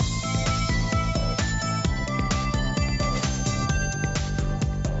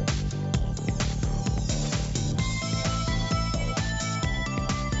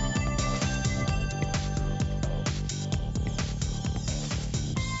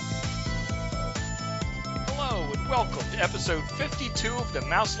welcome to episode 52 of the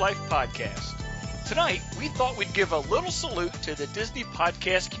Mouse Life Podcast. Tonight, we thought we'd give a little salute to the Disney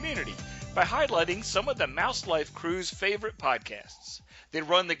podcast community by highlighting some of the Mouse Life crew's favorite podcasts. They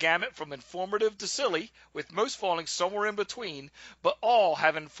run the gamut from informative to silly, with most falling somewhere in between, but all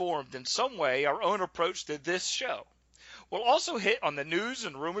have informed in some way our own approach to this show. We'll also hit on the news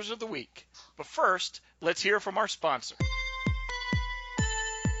and rumors of the week. But first, let's hear from our sponsor.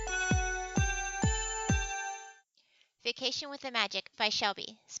 Vacation with the Magic by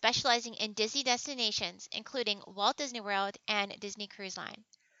Shelby, specializing in Disney destinations, including Walt Disney World and Disney Cruise Line.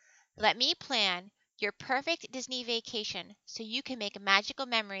 Let me plan your perfect Disney vacation so you can make magical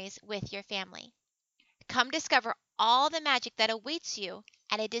memories with your family. Come discover all the magic that awaits you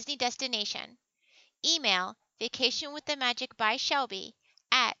at a Disney destination. Email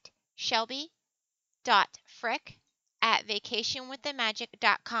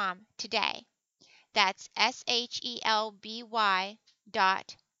vacationwiththemagic@shelby.com today. That's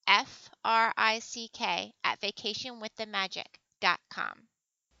SHELBY.FRICK@vacationwiththemagic.com.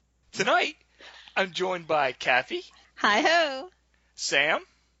 Tonight, I'm joined by Kathy. Hi-ho. Sam.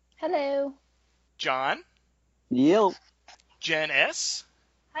 Hello. John. Yo. Jen S.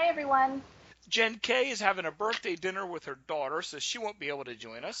 Hi, everyone. Jen K is having a birthday dinner with her daughter, so she won't be able to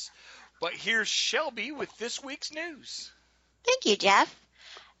join us. But here's Shelby with this week's news. Thank you, Jeff.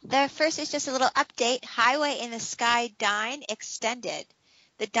 The first is just a little update. Highway in the Sky Dine extended.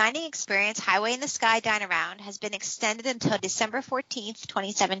 The dining experience, Highway in the Sky Dine Around, has been extended until December 14th,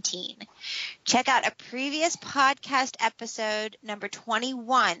 2017. Check out a previous podcast episode, number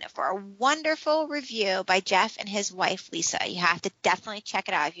 21, for a wonderful review by Jeff and his wife, Lisa. You have to definitely check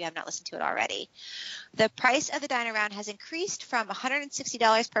it out if you have not listened to it already. The price of the Dine Around has increased from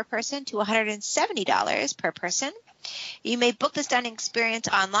 $160 per person to $170 per person. You may book this dining experience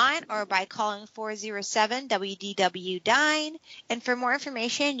online or by calling 407-WDW-DINE. And for more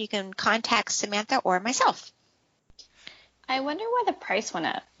information, you can contact Samantha or myself. I wonder why the price went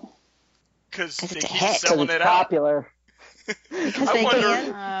up. Because they it's a keep hit. selling It's it out. popular. Because I they wonder-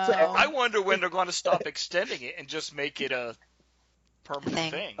 can. I wonder when they're going to stop extending it and just make it a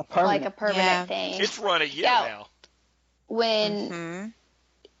permanent thing. Like a permanent Yeah. thing. It's run a year Yeah. now.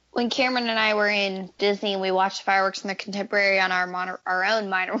 When Cameron and I were in Disney and we watched fireworks in the Contemporary on our own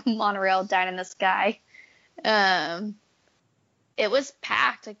monorail Dine in the Sky, it was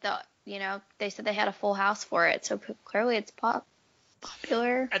packed. Like they said they had a full house for it. So clearly it's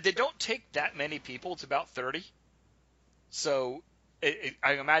popular. And they don't take that many people. It's about 30. So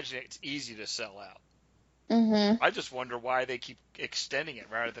I imagine it's easy to sell out. Mm-hmm. I just wonder why they keep extending it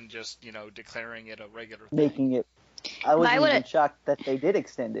rather than just, declaring it a regular thing. Making it. I was I even would've- shocked that they did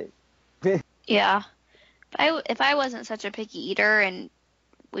extend it. Yeah. If I wasn't such a picky eater and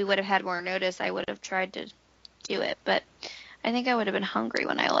we would have had more notice, I would have tried to do it. But I think I would have been hungry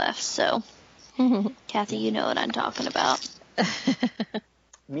when I left. So, Kathy, you know what I'm talking about.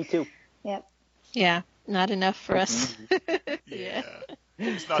 Me too. Yep. Yeah, not enough for us. Yeah.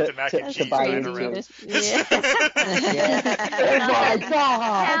 It's not the mac and to cheese buy dine into around. it. Yeah. Oh my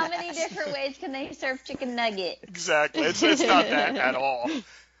God! How many different ways can they serve chicken nugget? Exactly. It's not that at all.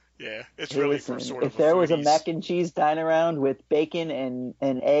 Yeah. It's really for Listen, sort of if there was a foodies. mac and cheese dine around with bacon and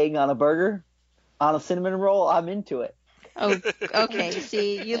egg on a burger, on a cinnamon roll, I'm into it. Oh, okay.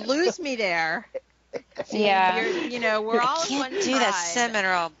 See, you lose me there. See, Yeah. we're all Can't one do that tribe. cinnamon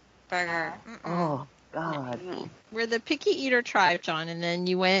roll burger. Oh God! We're the picky eater tribe, John, and then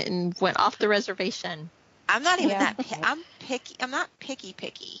you went off the reservation. I'm not even Yeah. that. I'm picky. I'm not picky.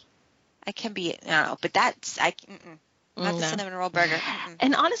 I can be. I don't know, but that's not the No. cinnamon roll burger.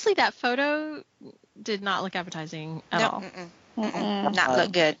 And honestly, that photo did not look appetizing at all. Not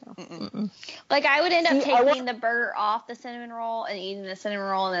look good. Like I would end up See, I taking the burger off the cinnamon roll and eating the cinnamon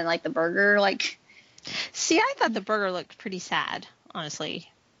roll and then like the burger See, I thought the burger looked pretty sad, honestly.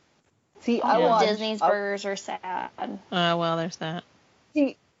 See, Disney's burgers are sad. Well, there's that.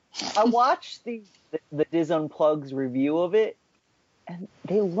 See, I watched the Diz Unplugged's review of it, and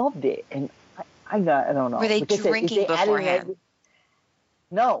they loved it, and I don't know. Were they Like I said, if drinking they added beforehand? egg-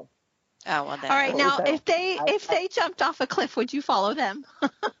 No. Oh well, then. All right, What now was that? if they jumped off a cliff, would you follow them?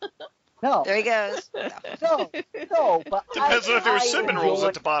 No. There he goes. No. But Depends on if there were cinnamon rolls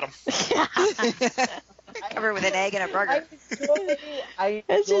at the bottom. Covered with an egg and a burger. I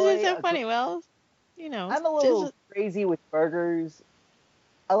It's enjoy so a funny. Well, I'm a little crazy with burgers.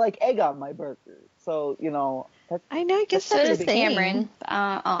 I like egg on my burger, so that's I know. I guess So that's does the thing. Cameron.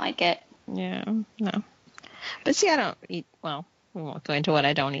 I like it. Yeah, no. But see, I don't eat. Well, we won't go into what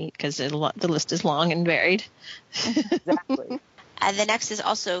I don't eat because the list is long and varied. exactly. The next is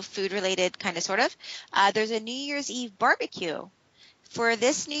also food related, kind of, sort of. There's a New Year's Eve barbecue. For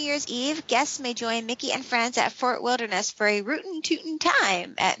this New Year's Eve, guests may join Mickey and friends at Fort Wilderness for a rootin' tootin'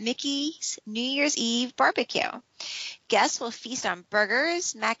 time at Mickey's New Year's Eve barbecue. Guests will feast on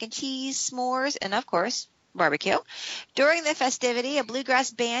burgers, mac and cheese, s'mores, and, of course, barbecue. During the festivity, a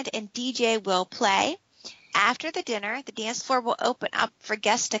bluegrass band and DJ will play. After the dinner, the dance floor will open up for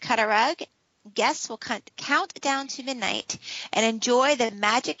guests to cut a rug. Guests will count down to midnight and enjoy the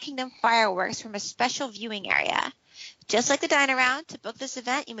Magic Kingdom fireworks from a special viewing area. Just like the Dine-Around, to book this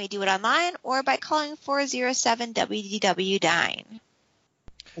event, you may do it online or by calling 407-WDW-DINE.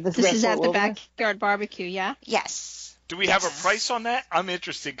 This is at the Backyard Barbecue, yeah? Yes. Do we have a price on that? I'm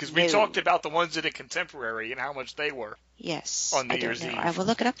interested because we talked about the ones at a Contemporary and how much they were. Yes. On New Year's Eve. I will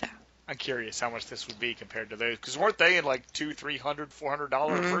look it up, though. I'm curious how much this would be compared to those. Because weren't they in like $200, $300,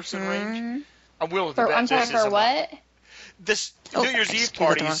 $400 person range? I'm willing to bet I'm sorry, this is for what? This New Year's Eve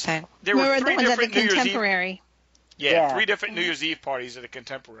parties. There Remember were the three ones at the different New Year's Eve. Contemporary. Yeah, 3 different New Year's Eve parties at a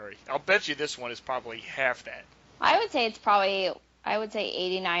Contemporary. I'll bet you this one is probably half that. I would say it's probably,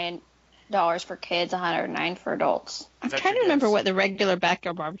 $89 for kids, $109 for adults. I'm trying to remember what the regular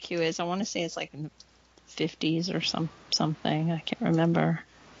Backyard Barbecue is. I want to say it's like in the 50s or something. I can't remember.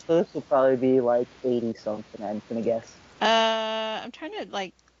 So this will probably be like 80 something, I'm gonna guess. I'm trying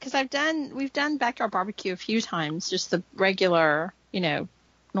to because we've done Backyard Barbecue a few times, just the regular,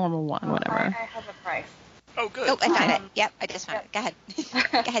 normal one, whatever. I have a price. Oh, good. Oh, I found it. Yep, I just found it. Go ahead.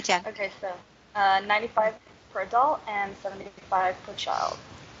 Go ahead, Jen. Okay, so $95 per adult and $75 per child.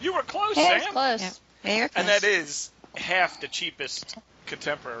 You were close, Hey, Sam. it's close. Yep. Very And close. that is half the cheapest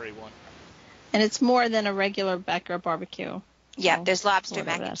Contemporary one. And it's more than a regular Backyard Barbecue. Yeah, there's lobster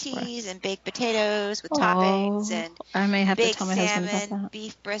mac whatever and that's for. cheese and baked potatoes with toppings and I may have to baked tell my husband about salmon, that.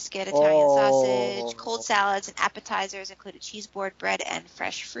 beef brisket, Italian sausage, cold salads, and appetizers include a cheese board, bread, and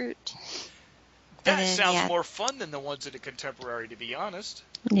fresh fruit. That And then, sounds more fun than the ones at a Contemporary, to be honest.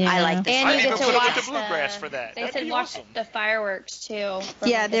 Yeah. I like this. And I'd you even get to put it with watch the bluegrass for that. They That'd said be watch awesome. the fireworks too. From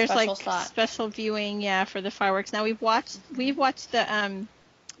Yeah, a there's special like slot. special viewing, for the fireworks. Now we've watched the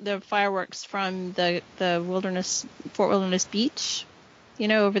fireworks from the Fort Wilderness Beach.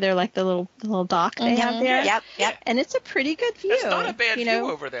 Over there, like the little dock they have there. Yep. And it's a pretty good view. That's not a bad view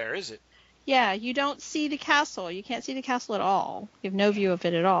over there, is it? Yeah, you don't see the castle. You can't see the castle at all. You have no view of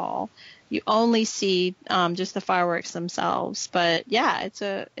it at all. You only see just the fireworks themselves. But yeah, it's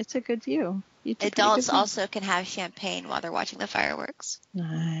a good view. Adults also can have champagne while they're watching the fireworks.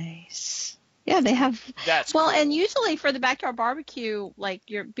 Nice. Yeah, they have. That's well, cool. and usually for the Backyard Barbecue, like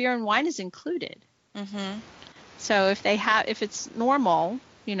your beer and wine is included. Mm-hmm. So if it's normal,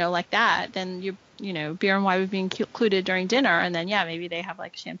 like that, then beer and wine would be included during dinner, and then maybe they have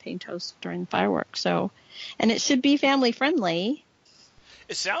like champagne toast during fireworks. So, and it should be family friendly.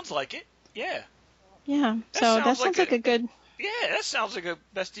 It sounds like it. Yeah. Yeah. That sounds like a good. Yeah, that sounds like a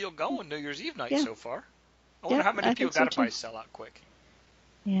best deal going New Year's Eve night so far. I Yeah, wonder how many I people think so, got to buy too. sell out quick.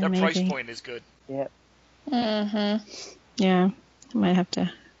 Yeah, Their maybe. price point is good. Yeah. Mm-hmm. Yeah, I might have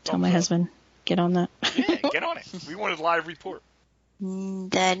to tell my husband get on that. Yeah, get on it. We want a live report.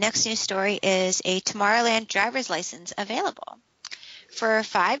 The next news story is a Tomorrowland driver's license available. For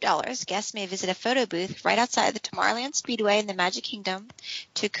 $5, guests may visit a photo booth right outside the Tomorrowland Speedway in the Magic Kingdom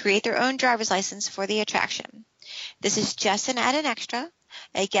to create their own driver's license for the attraction. This is just an added extra.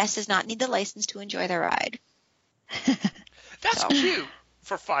 A guest does not need the license to enjoy the ride. That's cute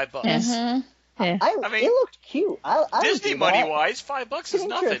for $5. Mm-hmm. Yeah. I mean, it looked cute. I Disney money wise, $5 is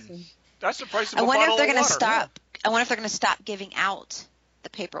nothing. That's the price of a bottle of water. I wonder if they're going to stop giving out the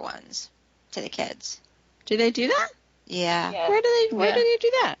paper ones to the kids. Do they do that? Yeah. Yeah. Where do they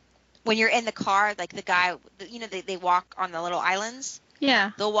do that? When you're in the car, like the guy, they walk on the little islands.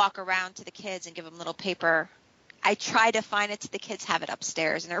 Yeah. They'll walk around to the kids and give them little paper. I try to find it. The kids have it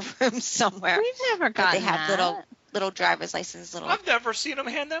upstairs in their room somewhere. We've never But gotten they have that. little driver's license, I've never seen them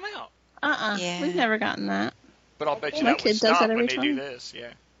hand them out. Yeah. We've never gotten that. But I'll bet you My that would kid does stop that when every they time. do this. Yeah.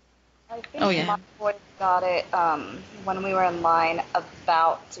 I think Oh, yeah. my boys got it when we were in line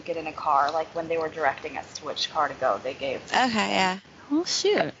about to get in a car, like when they were directing us to which car to go. They gave. Okay, yeah. Well,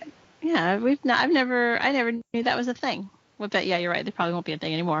 shoot. Yeah, I never knew that was a thing. Well, but yeah, you're right. They probably won't be a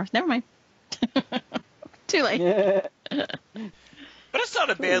thing anymore. Never mind. Too late. Yeah. But it's not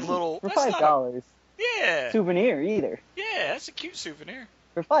a bad little. For that's not $5. Yeah. Souvenir either. Yeah, that's a cute souvenir.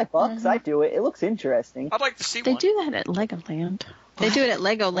 For $5, I'd do it. It looks interesting. I'd like to see They one. do that at Legoland. They do it at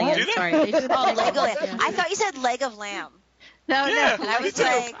Legoland. Do they? Sorry, they do it at Oh, Legoland. Legoland. Yeah. I thought you said leg of lamb. No, Yeah, no. I was me too.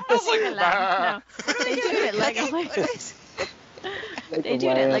 like- I was like, No. They do it at Legoland. They do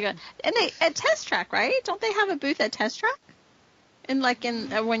it at Legoland. And at Test Track, right? Don't they have a booth at Test Track? And like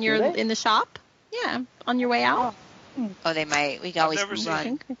when you're they? in the shop? Yeah, on your way out. Oh, they might. We can always never seen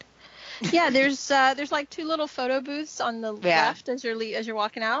run. Yeah, there's like 2 little photo booths on the left as you're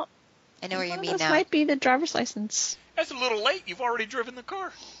walking out. I know where you One of mean those now. might be the driver's license. That's a little late. You've already driven the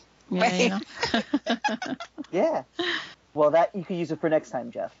car. Yeah, you know. Yeah. Well, that you could use it for next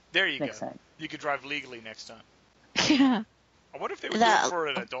time, Jeff. There you Next go. time. You could drive legally next time. Yeah. I wonder if they would do it for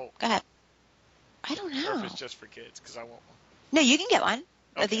an adult. Go ahead. I don't Or know. if it's just for kids, because I want one. No, you can get one.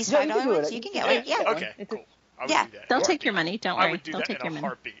 Okay. Of these Yeah, you $5 can do ones, it. you can get one. Yeah. Okay, It's cool. I would Yeah. do that. They'll in a take your heartbeat. money. Don't I worry. would do They'll that take in your a money.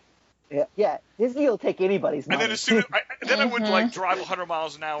 heartbeat. Yeah. Disney will take anybody's money. And then as soon as I would like drive 100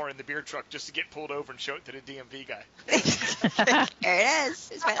 miles an hour in the beer truck just to get pulled over and show it to the DMV guy. There it is.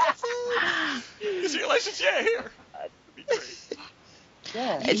 It's my license. Is your license? Yeah, here. That'd be great.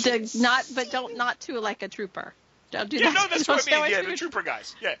 Yeah. Not to like a trooper. Don't do Yeah, that. no, that's Don't what I mean. show it Yeah, to the a trooper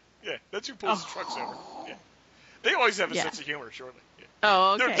guys. Yeah. That's who pulls the trucks over. Yeah. They always have a Yeah. sense of humor, surely. Yeah.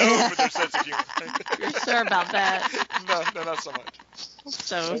 Oh, They're okay. known for their sense of humor. You're sure about that? No, not so much.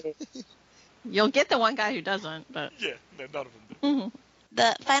 So you'll get the one guy who doesn't, but Yeah, no, none of them do.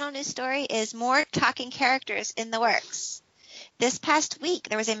 The final news story is more talking characters in the works. This past week,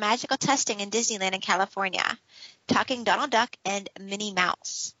 there was a magical testing in Disneyland in California, talking Donald Duck and Minnie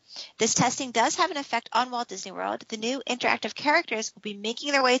Mouse. This testing does have an effect on Walt Disney World. The new interactive characters will be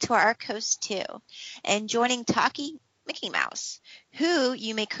making their way to our coast too, and joining talking Mickey Mouse, who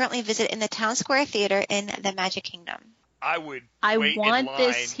you may currently visit in the Town Square Theater in the Magic Kingdom. I would I wait want in line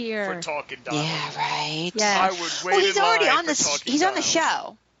this here. for Talking Donald. right. Yeah. I would wait Well, he's in already line on for the Talking he's on the Donald.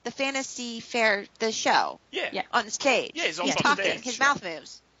 show, the Fantasy Fair, the show Yeah. Yeah. on the stage. Yeah, he's on He's the talking. stage. His mouth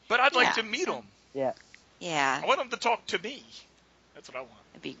moves. But I'd like Yeah. to meet him. Yeah. Yeah, I want him to talk to me. That's what I want.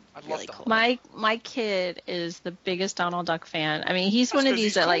 it'd be I'd really love cool. that. my kid is the biggest Donald Duck fan. I mean, he's That's one of 'cause these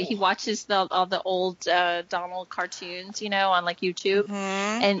he's that like cool. he watches all the old Donald cartoons, on like YouTube,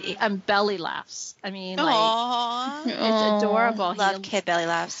 Mhm. and belly laughs. I mean, like Aww. it's adorable. Love kid belly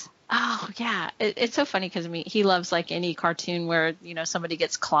laughs. Oh yeah, it's so funny because he loves like any cartoon where somebody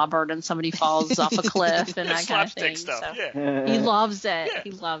gets clobbered and somebody falls off a cliff and Yeah, that kind of slapstick thing. stuff. So Yeah. he loves it. Yeah.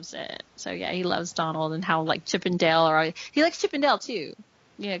 He loves it. So yeah, he loves Donald and how like Chip and Dale he likes Chip and Dale too.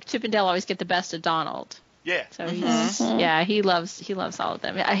 Chip and Dale always get the best of Donald. Yeah. So he loves all of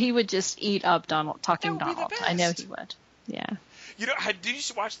them. He would just eat up talking That would be the Donald. I know best. he would. Yeah. Did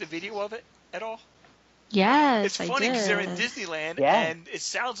you watch the video of it at all? Yes, It's I funny because they're in did. Disneyland, Yeah. and it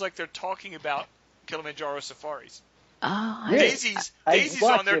sounds like they're talking about Kilimanjaro safaris. Oh, Really? Daisy's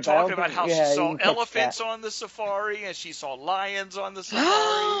watched on there it, but I don't talking about think- how yeah, she you saw can catch elephants that. on the safari, and she saw lions on the safari.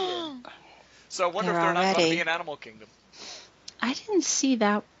 and- So I wonder if They're they're not going to already- be in Animal Kingdom. I didn't see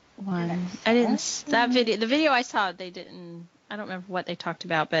that one. I didn't that video. The video I saw, they didn't. I don't remember what they talked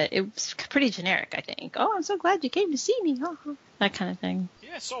about, but it was pretty generic. I think. Oh, I'm so glad you came to see me. That kind of thing.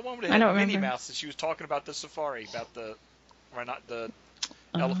 Yeah, I saw one with I don't Minnie remember. Mouse, and she was talking about the safari, about the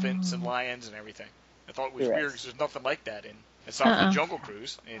elephants and lions and everything. I thought it was You're weird right. because there's nothing like that aside from Uh-uh. Jungle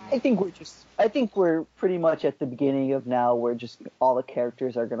Cruise. I think we're pretty much at the beginning of now where just all the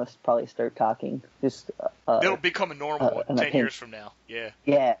characters are going to probably start talking. Just It'll become a normal and I 10 think- years from now. Yeah.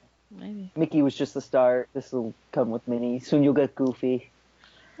 yeah, Maybe. Mickey was just the start. This will come with Minnie. Soon you'll get Goofy,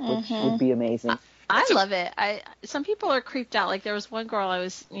 which would be amazing. I love it. Some people are creeped out. Like there was one girl I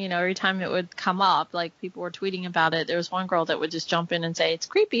was, every time it would come up, like people were tweeting about it. There was one girl that would just jump in and say, "It's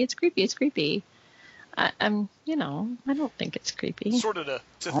creepy, it's creepy, it's creepy." I don't think it's creepy. Sort of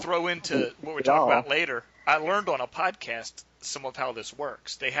to throw into what we're At talking all. about later, I learned on a podcast some of how this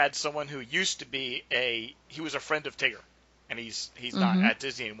works. They had someone who used to be he was a friend of Tigger, and he's not at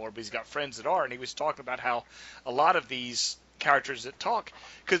Disney anymore, but he's got friends that are, and he was talking about how a lot of these characters that talk,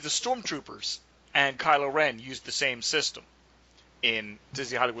 because the Stormtroopers and Kylo Ren use the same system in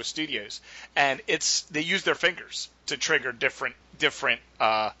Disney Hollywood Studios, and they use their fingers to trigger different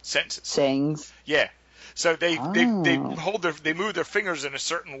sentences. Sayings. Yeah. So they Oh. they move their fingers in a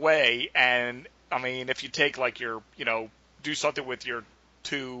certain way, and I mean, if you take like your do something with your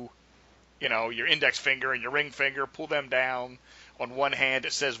two, your index finger and your ring finger, pull them down. On one hand,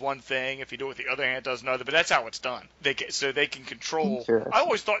 it says one thing. If you do it with the other hand, it does another. But that's how it's done. They can control. Interesting. I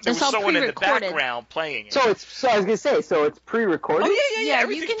always thought there It's was all someone in the pre-recorded. background playing it. So I was gonna say, so it's pre-recorded. Oh yeah. you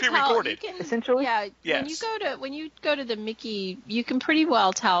Everything's can pre-recorded. Tell, Essentially? Yeah. Yes. When you go to the Mickey, you can pretty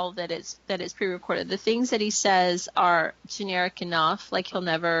well tell that it's pre-recorded. The things that he says are generic enough. Like he'll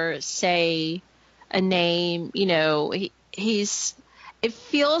never say a name. He's It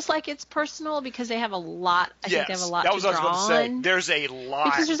feels like it's personal because they have a lot. I think they have a lot that to was what I draw was going to say. on. There's a lot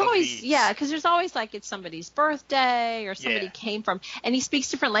Because there's of always, these. because there's always like it's somebody's birthday or somebody Yeah. came from, and he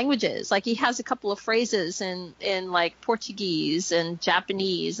speaks different languages. Like he has a couple of phrases in like Portuguese and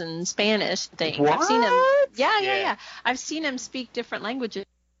Japanese and Spanish things. I've seen him. Yeah. I've seen him speak different languages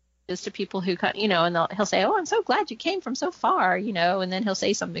to people who, and he'll say, "Oh, I'm so glad you came from so far," and then he'll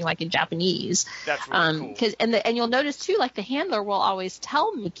say something like in Japanese. That's really cool. And you'll notice too, like the handler will always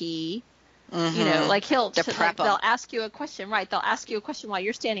tell Mickey. Like they'll ask you a question, right? They'll ask you a question while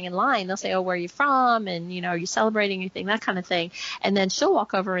you're standing in line. They'll say, "Oh, where are you from?" And are you celebrating anything? That kind of thing. And then she'll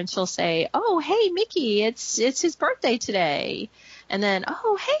walk over and she'll say, "Oh, hey, Mickey, it's his birthday today." And then,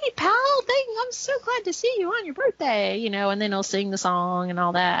 "Oh, hey, pal, I'm so glad to see you on your birthday," and then he'll sing the song and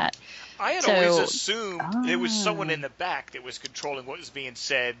all that. I had always assumed there was someone in the back that was controlling what was being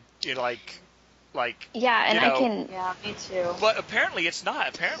said, Yeah, and I can. Yeah, me too. But apparently it's not.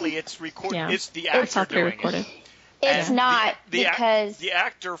 Apparently it's recorded. Yeah. It's the It's actor not doing pre-recorded. it. It's And not because the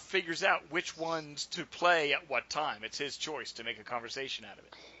actor figures out which ones to play at what time. It's his choice to make a conversation out of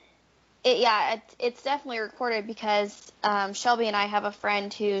it. it's definitely recorded because Shelby and I have a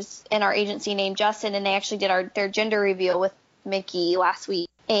friend who's in our agency named Justin, and they actually did their gender reveal with Mickey last week,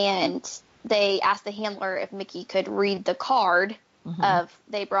 and they asked the handler if Mickey could read the card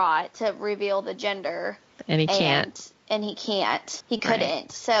they brought to reveal the gender, and he can't. And he can't. He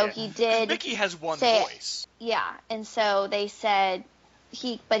couldn't. So he did. Mickey has one voice. Yeah, and so they said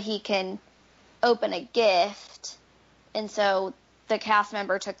he can open a gift, and so the cast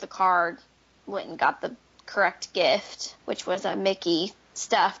member took the card, went and got the correct gift, which was a Mickey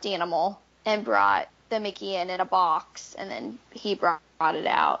stuffed animal, and brought the Mickey in a box, and then he brought it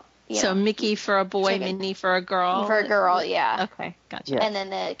out. So Mickey for a boy, Minnie for a girl? For a girl, yeah. Okay, gotcha. Yeah. And then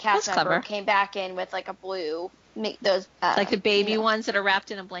the cast That's member clever. came back in with like a blue, those like the baby ones that are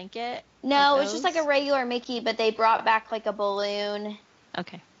wrapped in a blanket? No, like it was just like a regular Mickey, but they brought back like a balloon.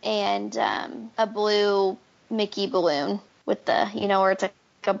 Okay. And a blue Mickey balloon with the, where it's like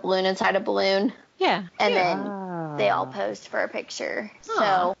a balloon inside a balloon. Yeah. And then they all posed for a picture.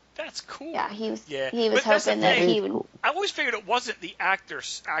 So that's cool. Yeah, he was But hoping that he would. I always figured it wasn't the actor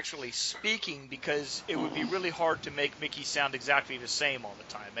actually speaking because it would be really hard to make Mickey sound exactly the same all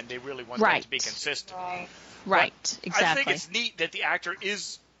the time, and they really want that to be consistent. Right, exactly. I think it's neat that the actor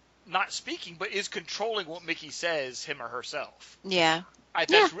is not speaking, but is controlling what Mickey says, him or herself. Yeah.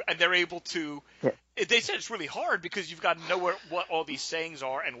 And they're able to. Yeah. They said it's really hard because you've got to know what all these sayings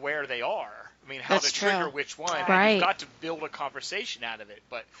are and where they are. I mean, how to trigger which one. Right. And you've got to build a conversation out of it.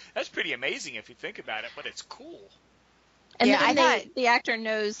 But that's pretty amazing if you think about it. But it's cool. And then the actor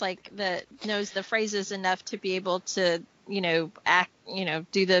knows the phrases enough to be able to act,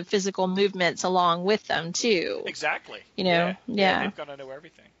 do the physical movements along with them too. Exactly. Yeah. They've got to know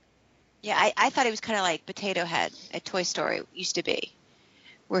everything. Yeah, I thought he was kind of like Potato Head at Toy Story used to be,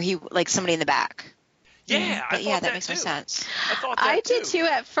 where he like somebody in the back. Yeah, but that makes more sense. I did too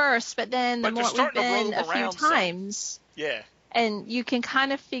at first, but then the more we've been a few times, and you can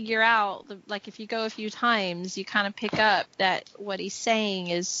kind of figure out, like if you go a few times, you kind of pick up that what he's saying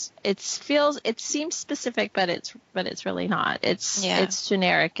is it seems specific, but it's really not. It's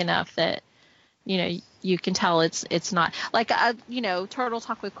generic enough that you can tell it's not like Turtle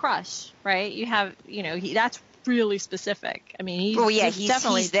Talk with Crush, right? You have that's really specific. I mean, he's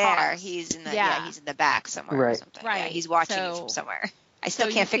there. Talks. He's in the back somewhere or something. Right. Yeah, he's watching you from somewhere. I still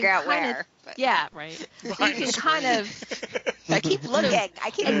can't figure out where. But. Yeah, right. You can kind of. I keep looking.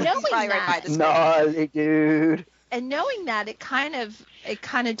 I keep knowing probably that. right by the No, dude. And knowing that, it kind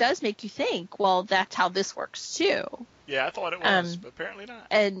of does make you think. Well, that's how this works too. Yeah, I thought it was, but apparently not.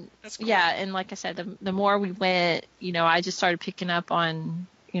 And that's cool. Yeah, and like I said, the more we went, I just started picking up on.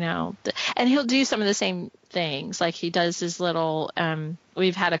 And he'll do some of the same things. Like he does his little,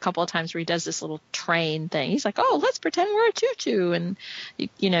 we've had a couple of times where he does this little train thing. He's like, oh, let's pretend we're a choo-choo. And,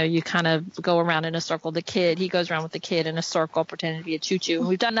 you kind of go around in a circle. He goes around with the kid in a circle pretending to be a choo-choo. And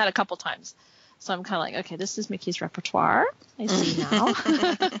we've done that a couple times. So I'm kind of like, okay, this is Mickey's repertoire. I see now.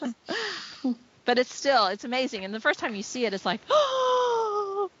 But it's amazing. And the first time you see it, it's like,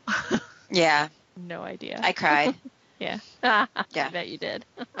 oh. Yeah. No idea. I cried. Yeah. Yeah. I bet you did.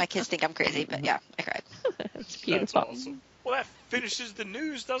 My kids think I'm crazy, but yeah, I cried. It's beautiful. That's awesome. Well, that finishes the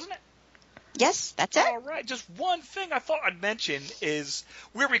news, doesn't it? Yes, that's it. All right. Just one thing I thought I'd mention is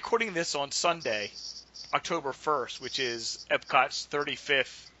we're recording this on Sunday, October 1st, which is Epcot's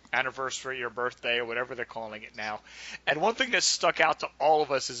 35th anniversary or birthday or whatever they're calling it now. And one thing that stuck out to all of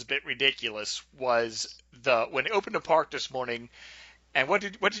us as a bit ridiculous was when they opened the park this morning. And what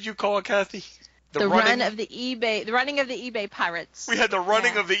did you call it, Kathy? The running of the eBay pirates. We had the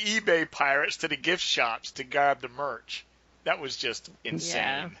running of the eBay pirates to the gift shops to grab the merch. That was just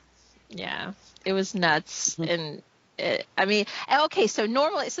insane. Yeah. It was nuts. And okay, so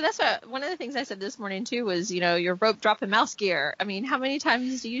normally, so that's one of the things I said this morning too was, your rope drop and mouse gear. I mean, how many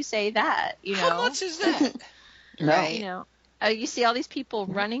times do you say that? How much is that? No. You see all these people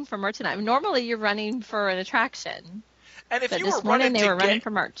running for merchandise. Normally you're running for an attraction. And if but you this were morning running they were running for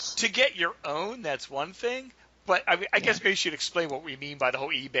merch. To get your own, that's one thing. But I guess maybe you should explain what we mean by the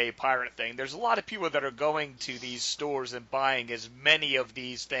whole eBay pirate thing. There's a lot of people that are going to these stores and buying as many of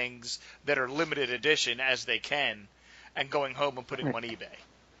these things that are limited edition as they can and going home and putting them on eBay.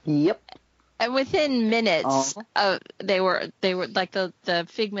 Yep. And within minutes, they were like the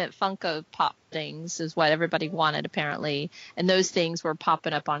Figment Funko Pop things is what everybody wanted apparently, and those things were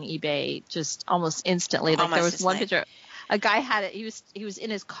popping up on eBay just almost instantly. Like there was one picture, a guy had it. He was in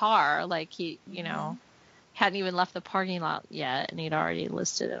his car, like he hadn't even left the parking lot yet, and he'd already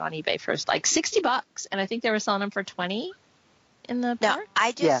listed it on eBay for like $60, and I think they were selling them for $20 in the park.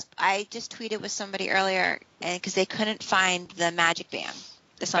 I just tweeted with somebody earlier, and because they couldn't find the Magic Band.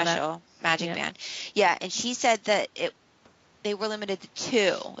 The special Magic Band. Yeah, and she said that they were limited to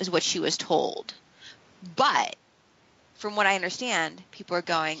 2 is what she was told. But from what I understand, people are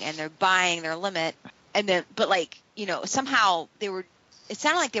going and they're buying their limit, and then somehow it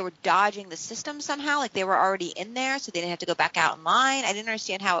sounded like they were dodging the system somehow, like they were already in there so they didn't have to go back out in line. I didn't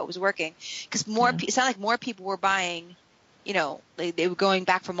understand how it was working because it sounded like more people were buying, they were going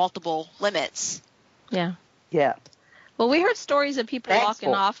back for multiple limits. Yeah. Yeah. Well, we heard stories of people walking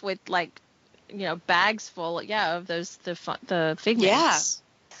full. off with bags full, of the figments. Yeah.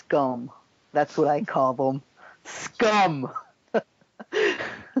 Scum. That's what I call them. Scum.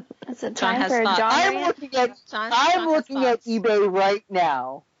 Is it time for a John? I'm looking at eBay right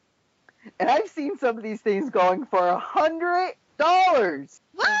now, and I've seen some of these things going for $100.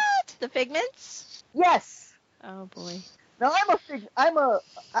 What? The figments? Yes. Oh boy. Now I'm a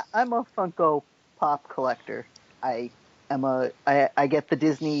Funko Pop collector. I get the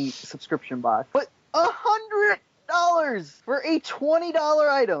Disney subscription box, but $100 for a $20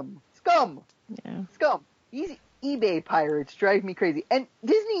 item. Scum. Yeah. Scum. These eBay pirates drive me crazy. And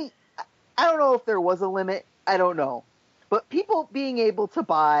Disney, I don't know if there was a limit. I don't know. But people being able to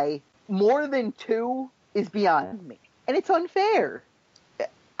buy more than 2 is beyond me. And it's unfair.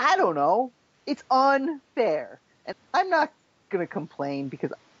 I don't know. It's unfair. And I'm not going to complain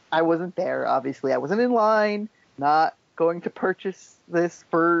because I wasn't there, obviously. I wasn't in line. Not going to purchase this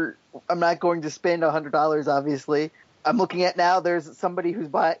I'm not going to spend $100, obviously. I'm looking at now, there's somebody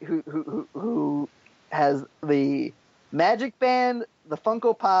who has the Magic Band, the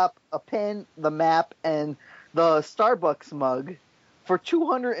Funko Pop, a pin, the map, and the Starbucks mug for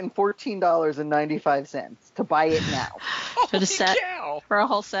 $214.95 to buy it now. For the set? For a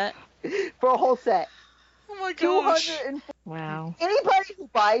whole set? For a whole set. Oh my gosh. Wow. Anybody who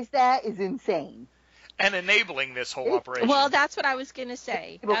buys that is insane. And enabling this whole operation. Well, that's what I was going to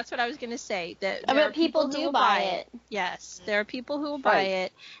say. That people do buy it. Yes, there are people who will buy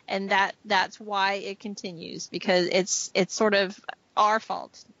it, and that's why it continues, because it's sort of our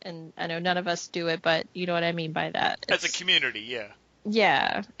fault. And I know none of us do it, but you know what I mean by that. As a community, yeah.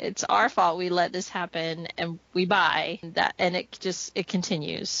 Yeah, it's our fault we let this happen, and we buy that, and it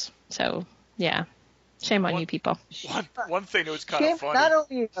continues. So, yeah. Shame on you people. One thing that was kind of funny. Not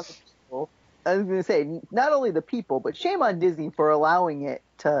only other people, I was going to say, not only the people, but shame on Disney for allowing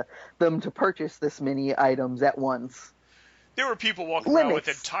them to purchase this many items at once. There were people walking around with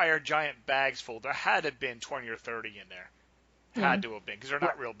entire giant bags full. There had to have been 20 or 30 in there. Had to have been, because they're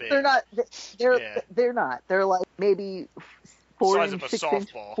not real big. They're not. They're not. They're like maybe 4 and 6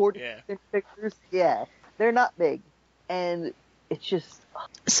 inch, 40 inch pictures. Yeah, they're not big, and it's just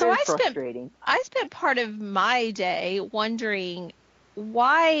frustrating. I spent part of my day wondering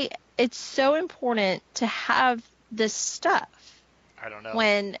why it's so important to have this stuff. I don't know.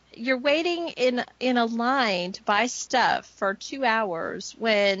 When you're waiting in a line to buy stuff for 2 hours,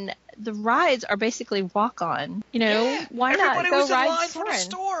 when the rides are basically walk on, why not go ride Everybody was in line for the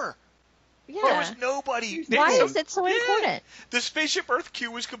store. Yeah. There was nobody. Why is it so important? The Spaceship Earth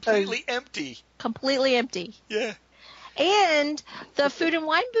queue was completely empty. Completely empty. Yeah. And the food and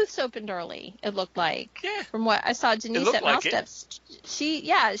wine booths opened early, it looked like. Yeah. From what I saw Denise at Mouse Steps. She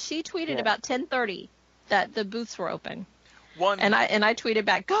tweeted about 10:30 that the booths were open. And I tweeted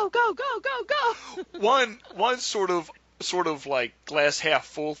back, go, go, go, go, go. One sort of like glass half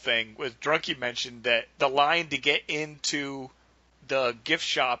full thing was Drunky mentioned that the line to get into the gift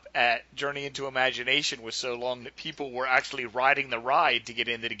shop at Journey into Imagination was so long that people were actually riding the ride to get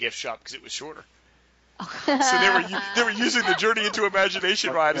into the gift shop because it was shorter. So they were using the Journey into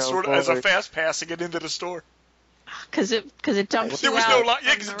Imagination ride as sort of as a fast passing it into the store. Because it dumps There you was out. no line. Yeah,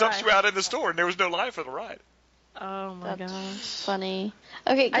 from because the it dumps ride. you out in the store, and there was no line for the ride. Oh my That's gosh. funny.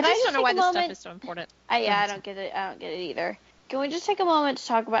 Okay, I can just don't know take why a this moment? stuff is so important. I don't get it. I don't get it either. Can we just take a moment to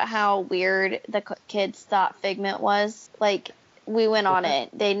talk about how weird the kids thought Figment was? Like, we went on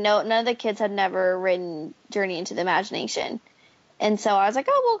it. None of the kids had never ridden Journey into the Imagination. And so I was like,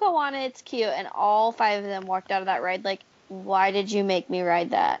 oh, we'll go on it. It's cute. And all 5 of them walked out of that ride like, why did you make me ride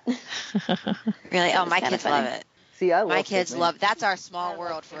that? Really? Oh, my kinda kids funny. love it. See, I love My kids Figment. love. That's our small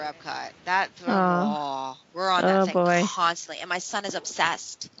world for Epcot. We're on Oh, that thing boy. constantly, and my son is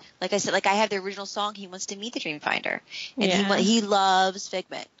obsessed. Like I said, like I have the original song. He wants to meet the Dreamfinder, and Yeah. he loves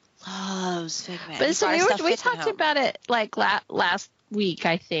Figment. Loves Figment. But He so brought his stuffed we Figment talked home. about it like last week,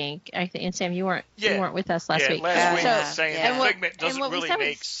 I think. And Sam, you weren't with us last week. Last week Yeah. was saying Yeah. that Figment and doesn't what we really said was-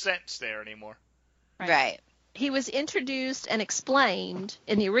 make sense there anymore. Right. He was introduced and explained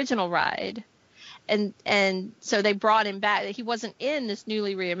in the original ride, and so they brought him back. He wasn't in this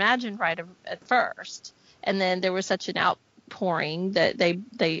newly reimagined ride at first, and then there was such an outpouring that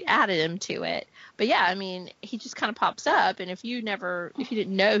they added him to it. But yeah, I mean, he just kind of pops up, and if you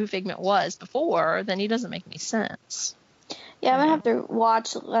didn't know who Figment was before, then he doesn't make any sense. Yeah, I'm gonna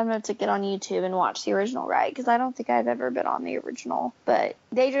have to get on YouTube and watch the original ride because I don't think I've ever been on the original. But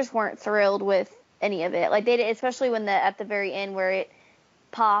they just weren't thrilled with any of it. Like they did, especially when at the very end where it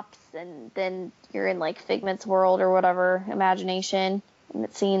pops and then you're in like Figment's world or whatever, Imagination, and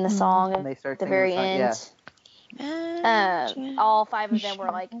it's singing the song And they start at the singing very the song, end. All 5 of them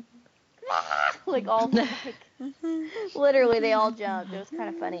were like, like all like, literally they all jumped. It was kind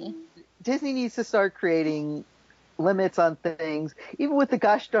of funny. Disney needs to start creating limits on things, even with the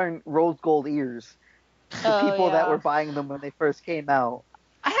gosh darn rose gold ears. The people that were buying them when they first came out.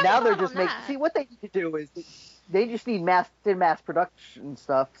 Now they're just making. See, what they need to do is they just need mass production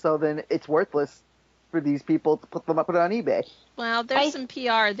stuff. So then it's worthless for these people to put it on eBay. Well, there's some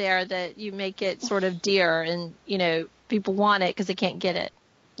PR there that you make it sort of dear, and people want it because they can't get it.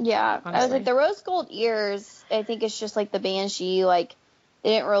 Yeah, honestly. I was like the rose gold ears. I think it's just like the Banshee. Like they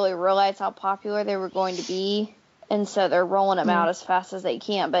didn't really realize how popular they were going to be, and so they're rolling them out as fast as they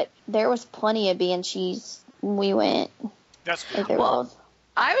can. But there was plenty of Banshees when we went. That's Like, good. they were all-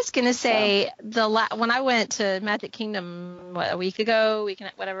 I was gonna say when I went to Magic Kingdom a week ago,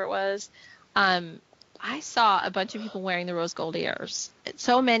 whatever it was, I saw a bunch of people wearing the rose gold ears.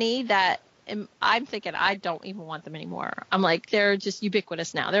 So many that I'm thinking I don't even want them anymore. I'm like, they're just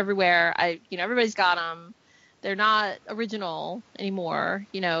ubiquitous now. They're everywhere. Everybody's got them. They're not original anymore.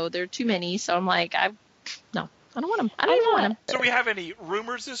 There are too many. So I'm like, no, I don't want them. I don't even want them. So we have any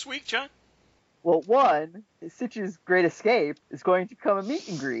rumors this week, John? Well, one, Stitch's Great Escape is going to come a meet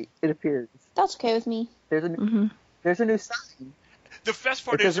and greet. It appears. That's okay with me. There's a new sign. The best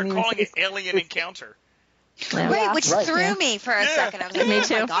part It is they're doesn't even calling say it Alien Encounter. Right, which Right. threw me for a second. I was like, Me oh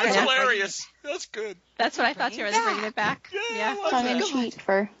too. my God, That's is that hilarious. That's good. That's what I thought too. Are they bringing it back? Yeah, I like Tongue in that. cheek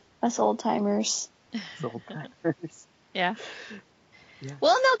for us old timers. Yeah. Yeah.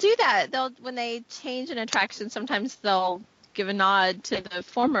 Well, and they'll do that. When they change an attraction, sometimes they'll give a nod to the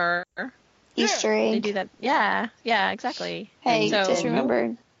former. Easter They egg. do that. Yeah, exactly. Hey, So- just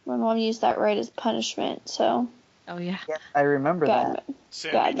remember, my mom used that right as punishment. So Oh yeah. I remember that.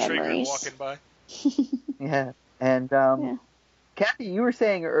 Sandy Bad Trigger memories. walking by. Yeah. And Yeah. Kathy, you were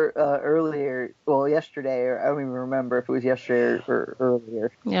saying earlier, well, yesterday, or I don't even remember if it was yesterday or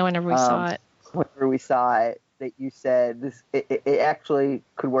earlier, Yeah, whenever we saw it. whenever we saw it, that you said it actually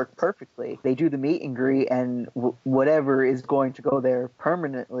could work perfectly. They do the meet and greet, and whatever is going to go there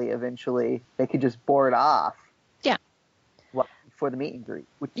permanently eventually, they could just board off. Yeah. For the meet and greet.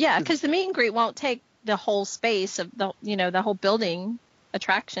 Yeah, because the meet and greet won't take the whole space of the whole building,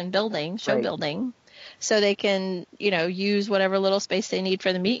 show Right. building. So they can, use whatever little space they need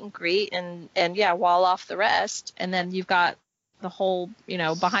for the meet and greet and wall off the rest. And then you've got the whole,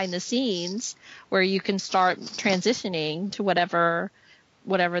 behind the scenes where you can start transitioning to whatever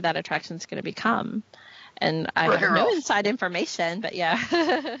that attraction is going to become. And I have no inside information, but yeah.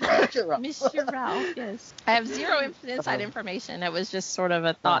 Mr. Ralph, yes. I have zero inside information. It was just sort of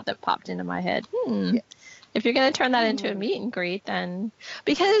a thought that popped into my head. If you're going to turn that into a meet and greet, then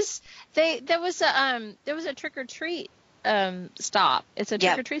because there was a trick or treat stop. It's a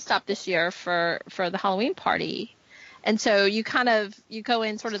trick or treat stop this year for the Halloween party. And so you go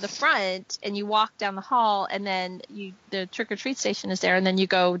in sort of the front and you walk down the hall, and then the trick or treat station is there, and then you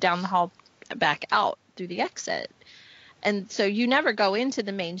go down the hall back out through the exit. And so you never go into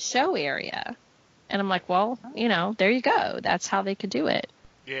the main show area. And I'm like, well, there you go. That's how they could do it.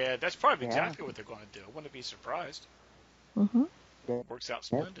 Yeah, that's probably Yeah. exactly what they're going to do. I wouldn't be surprised. Mm-hmm. Works out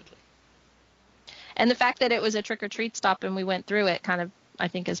splendidly. And the fact that it was a trick-or-treat stop and we went through it kind of, I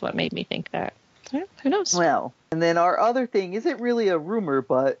think, is what made me think that. Who knows? Well, and then our other thing isn't really a rumor,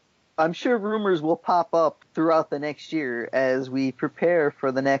 but I'm sure rumors will pop up throughout the next year as we prepare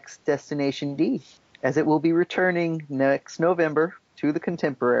for the next Destination D, as it will be returning next November to the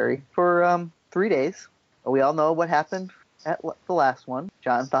Contemporary for 3 days. We all know what happened at the last one.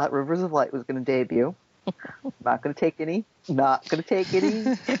 John thought Rivers of Light was going to debut. Not going to take any. Not going to take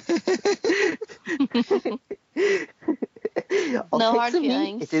any. I'll No take hard some heat.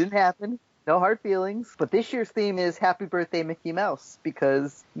 feelings. It didn't happen. No hard feelings. But this year's theme is Happy Birthday, Mickey Mouse,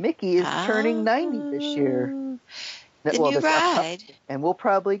 because Mickey is turning 90 this year. The Well, new this upcoming- ride. and we'll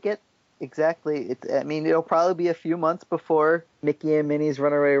probably get exactly. It'll probably be a few months before Mickey and Minnie's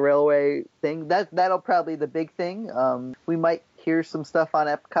Runaway Railway thing. That'll probably be the big thing. We might hear some stuff on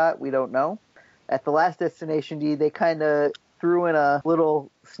Epcot. We don't know. At the last Destination D, they kind of threw in a little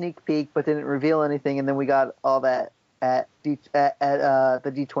sneak peek, but didn't reveal anything, and then we got all that at the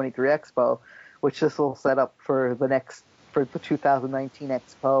D23 Expo, which this will set up for the 2019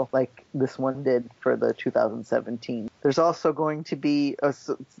 Expo, like this one did for the 2017. There's also going to be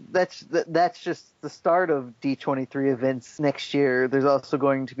that's just the start of D23 events next year. There's also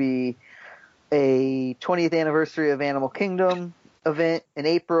going to be a 20th anniversary of Animal Kingdom event in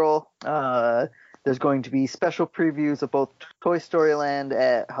April. There's going to be special previews of both Toy Story Land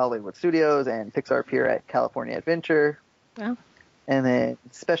at Hollywood Studios and Pixar Pier at California Adventure. Wow. And then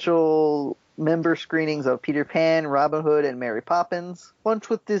special member screenings of Peter Pan, Robin Hood, and Mary Poppins. Lunch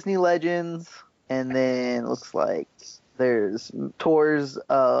with Disney Legends. And then looks like there's tours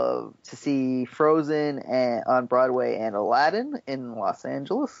to see Frozen on Broadway and Aladdin in Los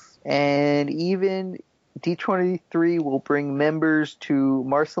Angeles. And even D23 will bring members to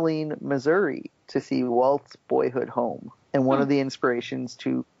Marceline, Missouri to see Walt's Boyhood Home, and one of the inspirations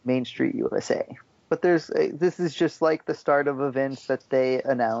to Main Street USA. But this is just like the start of events that they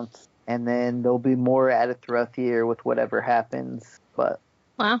announce, and then there'll be more added throughout the year with whatever happens. But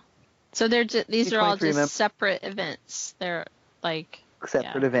Wow. So these are all D23 just separate events. They're like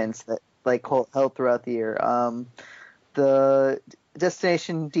separate events that held throughout the year. The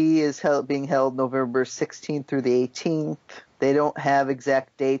Destination D is being held November 16th through the 18th. They don't have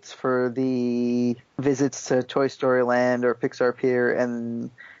exact dates for the visits to Toy Story Land or Pixar Pier, and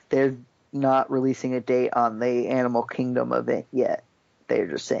they're not releasing a date on the Animal Kingdom event yet. They're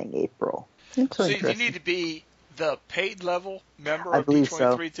just saying April. So you need to be the paid level member I of believe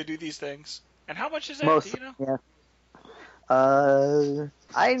D23 to do these things? And how much is that? Most, do you know? Yeah.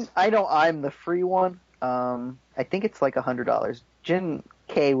 I know I'm the free one. I think it's like $100. Jen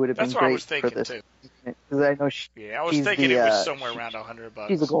K would have been That's what I great was thinking for this. too. Because I know Yeah, I was she's thinking the, it was somewhere around $100.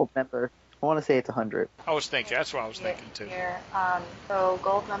 she's a gold member. I want to say it's 100. I was thinking. That's what I was thinking too. Here, so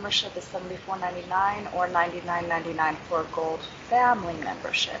gold membership is $74.99 or $99.99 for a gold family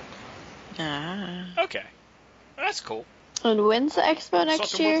membership. Ah. Okay, well, that's cool. And when's the expo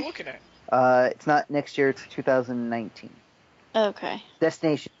next Something worth year? looking at. It's not next year. It's 2019. Okay.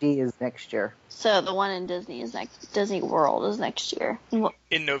 Destination D is next year. So the one in Disney World is next year.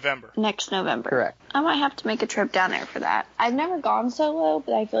 In November. Next November. Correct. I might have to make a trip down there for that. I've never gone solo,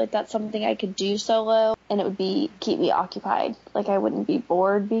 but I feel like that's something I could do solo, and it would keep me occupied. Like I wouldn't be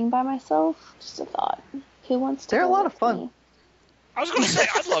bored being by myself. Just a thought. Who wants to? They're a go lot of with fun. me? I was going to say,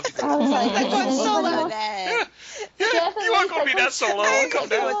 I'd love to go. I was like, I'm going solo Yeah. then. Yeah, you aren't going to be that solo. Come Who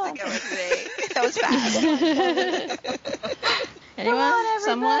down. wants to go with me? That was fast. anyone? Come on,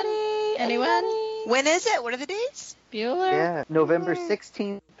 Someone? everybody. Anyone? Anybody? When is it? What are the dates? Bueller? Yeah, November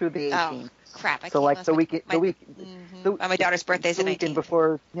 16th through the 18th. Oh, crap. I So can't like the listen. weekend, my daughter's birthday's the the weekend 19th.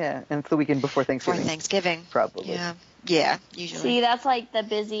 before. Yeah, and it's the weekend before For Thanksgiving. Thanksgiving. Probably. Yeah, usually. See, that's like the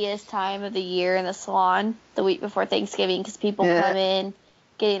busiest time of the year in the salon, the week before Thanksgiving, because people Yeah. come in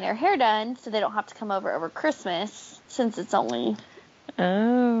getting their hair done, so they don't have to come over Christmas, since it's only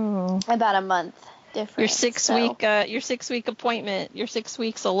Oh. about a month difference. Your 6 week appointment. Your 6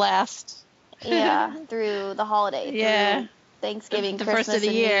 weeks will last. Yeah, through the holiday. Yeah. Through Thanksgiving, the Christmas, first of the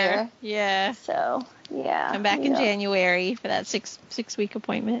and New year. Yeah. So, yeah. Come back in yeah. January for that six week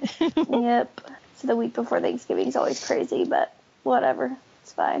appointment. Yep. So the week before Thanksgiving is always crazy, but whatever.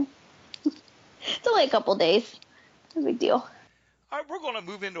 It's fine. It's only a couple days. No big deal. All right, we're going to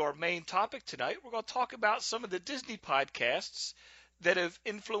move into our main topic tonight. We're going to talk about some of the Disney podcasts that have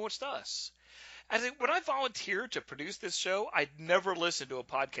influenced us. When I volunteered to produce this show, I'd never listened to a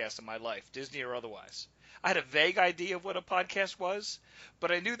podcast in my life, Disney or otherwise. I had a vague idea of what a podcast was,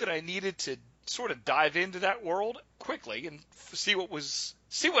 but I knew that I needed to sort of dive into that world quickly and see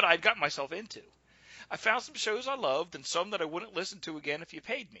what I'd got myself into. I found some shows I loved and some that I wouldn't listen to again if you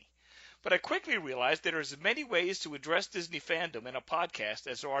paid me. But I quickly realized there are as many ways to address Disney fandom in a podcast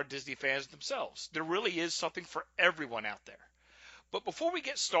as there are Disney fans themselves. There really is something for everyone out there. But before we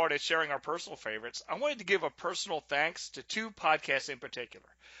get started sharing our personal favorites, I wanted to give a personal thanks to two podcasts in particular,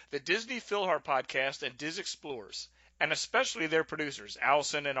 the Disney Philhar podcast and Diz Explorers, and especially their producers,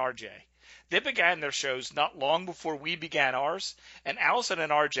 Allison and RJ. They began their shows not long before we began ours, and Allison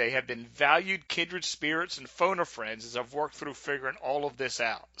and RJ have been valued kindred spirits and phoner friends as I've worked through figuring all of this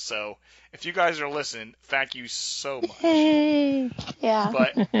out. So if you guys are listening, thank you so much. Hey. Yeah.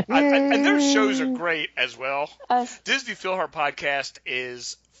 But and their shows are great as well. Disney Philhar podcast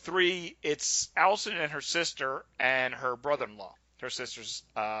is three. It's Allison and her sister and her brother-in-law. Her sister's,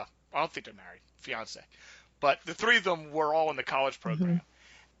 I don't think they're married, fiance. But the three of them were all in the college program. Mm-hmm.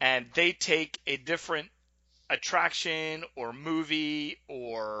 And they take a different attraction or movie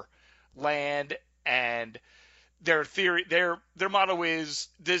or land, and their motto is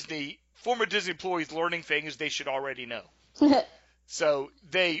former Disney employees learning things they should already know. So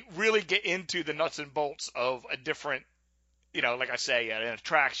they really get into the nuts and bolts of a different, like I say, an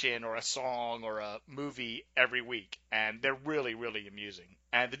attraction or a song or a movie every week. And they're really, really amusing.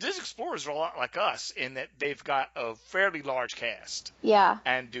 And the Disney Explorers are a lot like us in that they've got a fairly large cast. Yeah.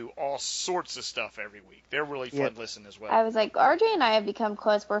 And do all sorts of stuff every week. They're really fun to listen as well. I was like, RJ and I have become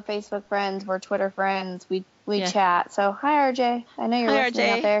close. We're Facebook friends. We're Twitter friends. We chat. So, hi, RJ. I know you're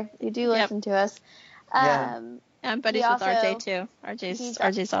listening out there. You do listen to us. I'm buddies with RJ, too.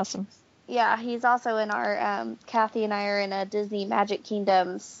 RJ's awesome. Yeah, he's also in our, Kathy and I are in a Disney Magic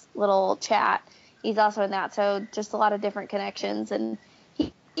Kingdoms little chat. He's also in that. So, just a lot of different connections. And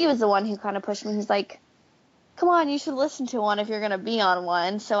he was the one who kind of pushed me. He's like, come on, you should listen to one if you're going to be on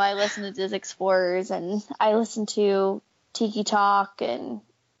one. So I listened to Diz Explorers, and I listened to Tiki Talk, and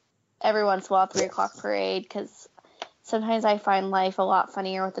every once in a while 3 o'clock parade, because sometimes I find life a lot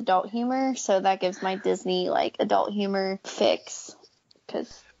funnier with adult humor. So that gives my Disney, adult humor fix.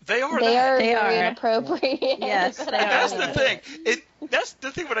 Because they are very inappropriate. Yes, they are. That's the thing. That's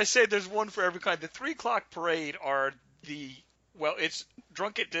the thing when I say there's one for every kind. The 3 o'clock parade are it's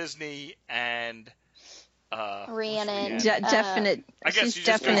Drunk at Disney and Rhiannon. Definite. I guess she's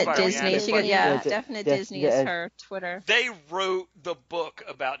definite Disney. Definite Disney is her Twitter. They wrote the book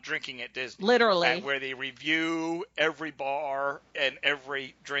about drinking at Disney. Literally. Where they review every bar and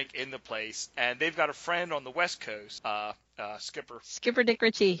every drink in the place. And they've got a friend on the West Coast, Skipper Dick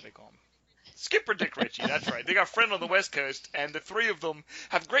Ritchie. What do they call him? Skipper Dick Ritchie, that's right. They got a friend on the West Coast, and the three of them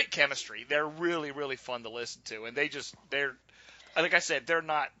have great chemistry. They're really, really fun to listen to. And they're like I said, they're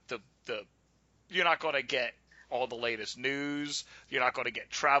not you're not going to get all the latest news. You're not going to get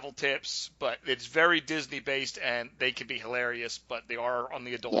travel tips, but it's very Disney based and they can be hilarious, but they are on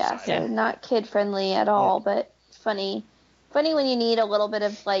the adult side. Yeah, so not kid friendly at all, but funny. Funny when you need a little bit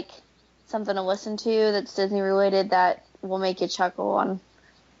of something to listen to that's Disney related that will make you chuckle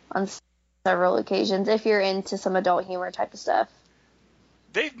on several occasions if you're into some adult humor type of stuff.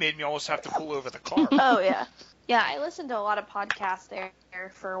 They've made me almost have to pull over the car. Oh, yeah. Yeah, I listened to a lot of podcasts there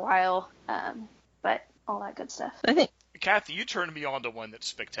for a while, but all that good stuff. I think, Kathy, you turned me on to one that's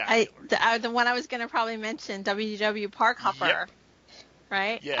spectacular. The one I was going to probably mention, WDW Park Hopper. Yep.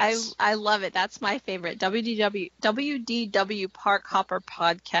 Right? Yes. I love it. That's my favorite. WDW Park Hopper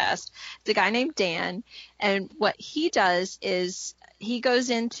podcast. It's a guy named Dan, and what he does is he goes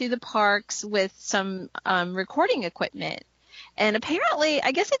into the parks with some recording equipment, and apparently,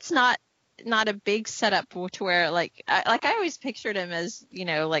 I guess it's not a big setup to where I always pictured him as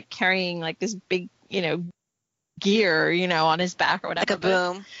carrying this big gear on his back or whatever, like a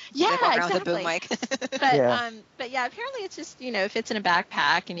boom. Yeah, exactly. With a boom mic. But yeah, apparently it's just fits in a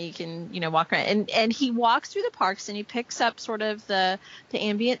backpack and he can walk around and he walks through the parks and he picks up sort of the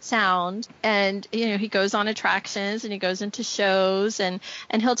ambient sound and he goes on attractions and he goes into shows and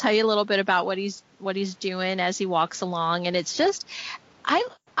he'll tell you a little bit about what he's doing as he walks along, and it's just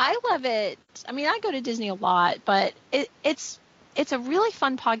I love it. I mean, I go to Disney a lot, but it's a really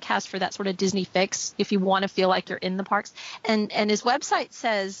fun podcast for that sort of Disney fix if you want to feel like you're in the parks. And his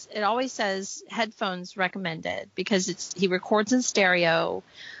website always says headphones recommended because he records in stereo.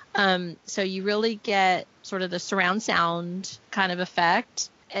 So you really get sort of the surround sound kind of effect.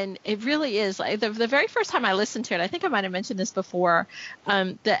 And it really is the very first time I listened to it, I think I might have mentioned this before.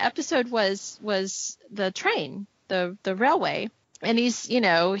 The episode was the train, the railway. and he's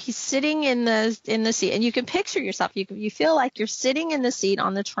sitting in the seat, and you can picture yourself. You feel like you're sitting in the seat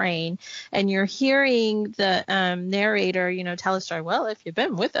on the train, and you're hearing the narrator, tell a story. Well, if you've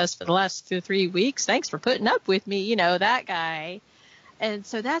been with us for the last 2 or 3 weeks, thanks for putting up with me. That guy. And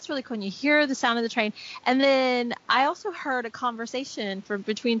so that's really cool. And you hear the sound of the train. And then I also heard a conversation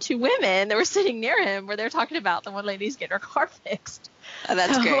between two women that were sitting near him where they're talking about the one lady's getting her car fixed. Oh,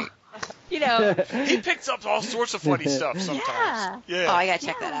 that's great. He picks up all sorts of funny stuff sometimes. Yeah. Oh, I gotta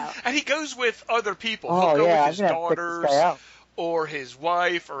check that out. And he goes with other people. Oh, He'll go yeah, with his I'm gonna have to check daughters this guy out. or his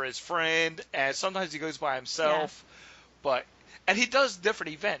wife or his friend, and sometimes he goes by himself. And he does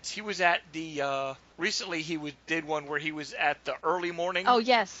different events. He was at the recently did one where he was at the early morning. Oh,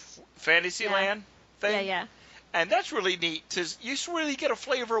 yes. Fantasyland thing. Yeah. And that's really neat. You really get a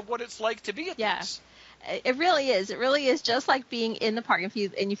flavor of what it's like to be at these. It really is. It really is just like being in the park. If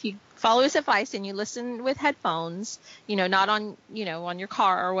you follow his advice and you listen with headphones, not on, on your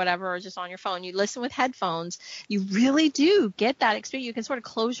car or whatever, or just on your phone, you listen with headphones, you really do get that experience. You can sort of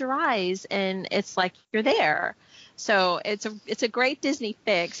close your eyes and it's like you're there. So it's a great Disney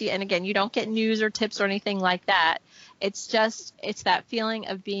fix. And again, you don't get news or tips or anything like that. It's that feeling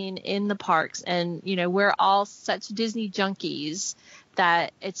of being in the parks, and we're all such Disney junkies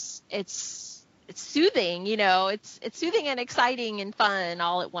that it's soothing, it's soothing and exciting and fun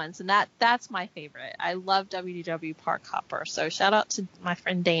all at once. And that's my favorite. I love WDW Park Hopper. So shout out to my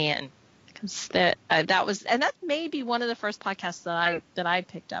friend Dan, because that may be one of the first podcasts that I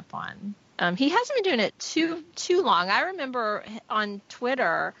picked up on. He hasn't been doing it too long. I remember on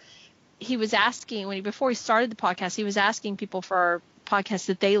Twitter, he was asking before he started the podcast, he was asking people for podcasts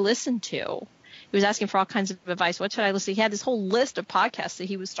that they listened to. He was asking for all kinds of advice. What should I listen to? He had this whole list of podcasts that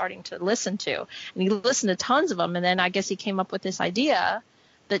he was starting to listen to, and he listened to tons of them. And then I guess he came up with this idea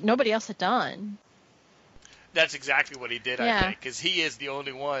that nobody else had done. That's exactly what he did, I think, because he is the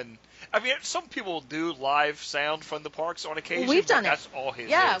only one. I mean, some people do live sound from the parks on occasion. We've done it. That's all his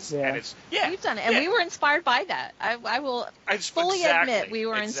is. Yeah. And We've done it, and we were inspired by that. I will fully admit we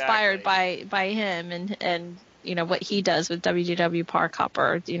were inspired by him and what he does with WDW Park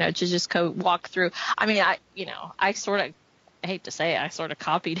Hopper, to just go walk through. I mean, I hate to say it, I sort of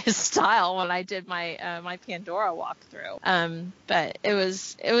copied his style when I did my Pandora walkthrough. But it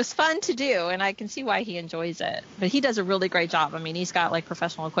was fun to do, and I can see why he enjoys it. But he does a really great job. I mean, he's got like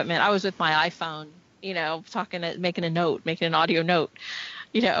professional equipment. I was with my iPhone, making an audio note,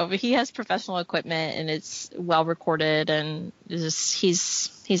 but he has professional equipment, and it's well recorded, and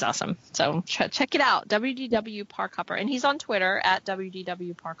he's awesome. So check it out, WDW Park Hopper, and he's on Twitter at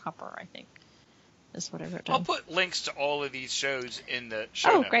WDW Park Hopper, I think. That's what I wrote down. I'll put links to all of these shows in the show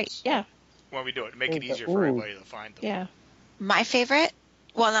notes. Oh, great. Yeah. When we do it, make it easier for everybody to find them. Yeah. My favorite,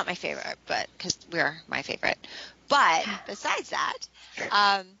 well, not my favorite, but because we're my favorite. But besides that,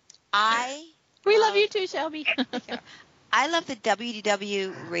 we love you too, Shelby. I love the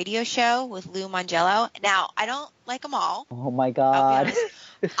WDW radio show with Lou Mongello. Now, I don't like them all. Oh my I'll God. be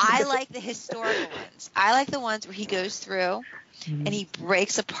honest. I like the historical ones. I like the ones where he goes through and he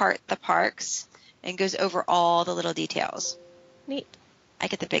breaks apart the parks and goes over all the little details. Neat. I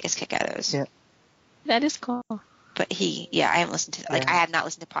get the biggest kick out of those. Yeah. That is cool. But I haven't listened to, I have not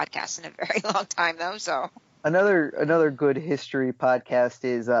listened to podcasts in a very long time, though, so. Another good history podcast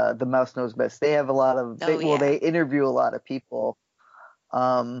is The Mouse Knows Best. They have a lot of, they interview a lot of people.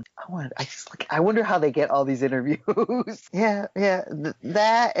 I wonder how they get all these interviews. That,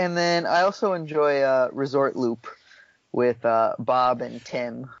 and then I also enjoy Resort Loop with Bob and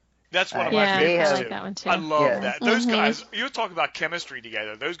Tim. That's one of my favorites, I like that one too. I love that. Those guys, you talk about chemistry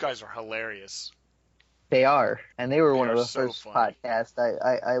together. Those guys are hilarious. They are, and they were one of the first podcasts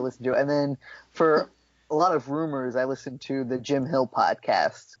I listened to. And then for a lot of rumors, I listened to the Jim Hill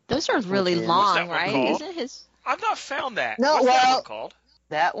podcast. Those are really long, right? Isn't his? I've not found that. No, What's that one called?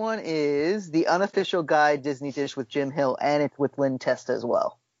 That one is The Unofficial Guide Disney Dish with Jim Hill, and it's with Lynn Testa as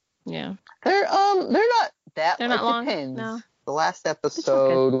well. Yeah. They're not that. They're not long. Depends. No. The last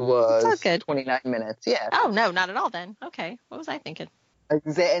episode was good. 29 minutes. Yeah. Oh no, not at all then. Okay, what was I thinking?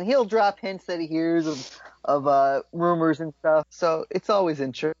 And he'll drop hints that he hears of rumors and stuff. So it's always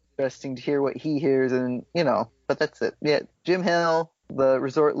interesting to hear what he hears, and But that's it. Yeah, Jim Hill, the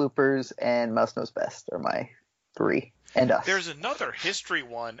Resort Loopers, and Mouse Knows Best are my three, and us. There's another history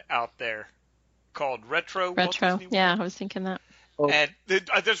one out there called Retro. Yeah, I was thinking that. And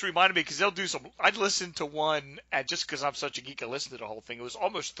that just reminded me because they'll do some. I listened to one, and just because I'm such a geek, I listened to the whole thing. It was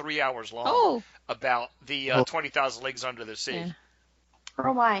almost 3 hours long about the 20,000 Leagues Under the Sea. Yeah.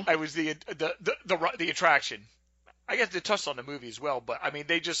 Oh my! It was the attraction. I guess they touched on the movie as well, but I mean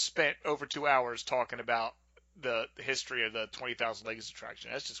they just spent over 2 hours talking about the history of the 20,000 Legacy attraction.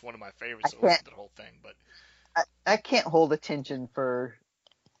 That's just one of my favorites. I I listen can't- to the whole thing, but I can't hold attention for.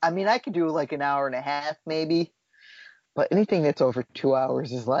 I mean, I could do like an hour and a half maybe, but anything that's over 2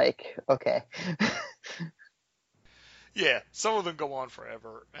 hours is like okay. yeah, some of them go on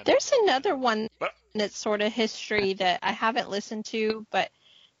forever. And, There's another one But- that's sort of history that I haven't listened to, but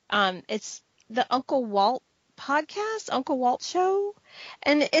it's the Uncle Walt podcast, Uncle Walt Show,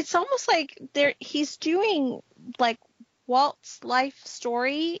 and it's almost like he's doing like Walt's life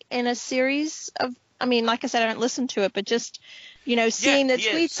story in a series of. I mean, like I said, I haven't listened to it, but just seeing the he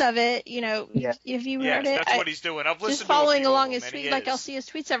tweets is. of it, Yeah. if you yes, heard it, that's what he's doing. I've listened just to a following few of along them, his and tweet, he like I'll is. see his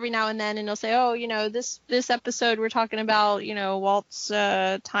tweets every now and then, and he'll say, oh, this episode we're talking about, Walt's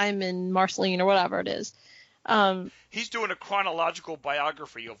time in Marceline or whatever it is. He's doing a chronological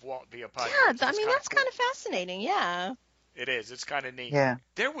biography of Walt via podcast. Yeah, I mean that's cool. kind of fascinating. Yeah. It is. It's kind of neat. Yeah.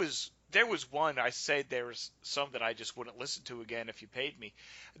 There was one. I said there was some that I just wouldn't listen to again if you paid me.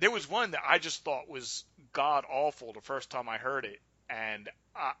 There was one that I just thought was god awful the first time I heard it, and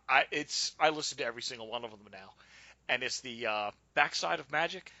I listen to every single one of them now, and it's the Backside of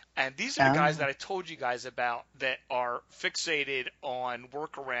Magic. And these are the guys that I told you guys about that are fixated on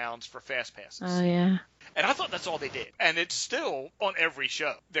workarounds for fast passes. Oh yeah. And I thought that's all they did. And it's still on every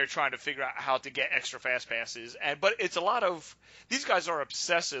show. They're trying to figure out how to get extra fast passes. But it's a lot of – these guys are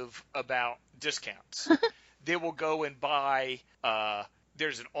obsessive about discounts. They will go and buy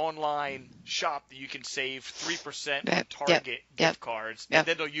there's an online shop that you can save 3% on Target gift cards. And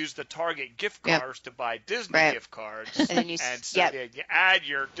then they'll use the Target gift cards to buy Disney gift cards. And then you add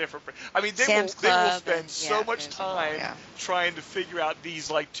your different – I mean, they will spend so much time trying to figure out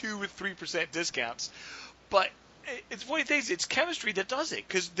these like 2 or 3% discounts. But it's one of the things, it's chemistry that does it,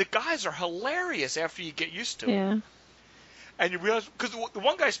 because the guys are hilarious after you get used to it. Yeah. And you realize, because the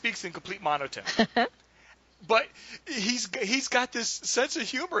one guy speaks in complete monotone. But he's got this sense of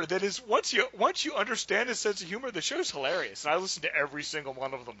humor that is, once you understand his sense of humor, the show's hilarious. And I listen to every single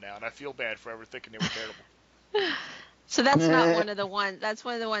one of them now, and I feel bad for ever thinking they were terrible. So that's not one of the ones. That's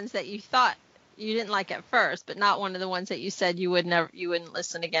one of the ones that you thought you didn't like at first, but not one of the ones that you said you wouldn't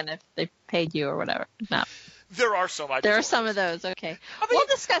listen again if they paid you or whatever. No. There are some. There are some of those. Okay, I mean, we'll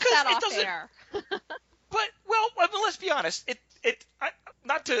discuss that it off doesn't- air. But I mean, let's be honest.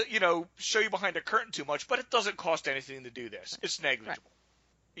 Not to show you behind the curtain too much, but it doesn't cost anything to do this. It's negligible.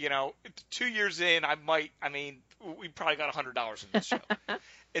 Right. 2 years in, we probably got $100 in this show.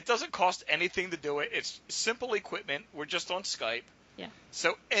 It doesn't cost anything to do it. It's simple equipment. We're just on Skype. Yeah.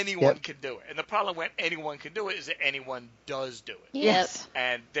 So anyone can do it. And the problem when anyone can do it is that anyone does do it. Yes.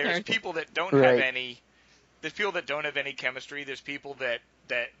 And there's Very people that don't have any. There's people that don't have any chemistry. There's people that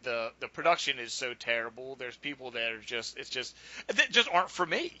the production is so terrible. There's people that are that just aren't for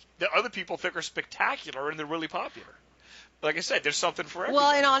me. That other people think are spectacular and they're really popular. Like I said, there's something for everyone.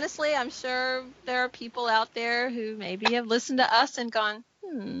 Well, and honestly, I'm sure there are people out there who maybe have listened to us and gone,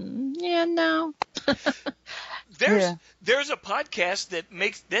 yeah, no. There's a podcast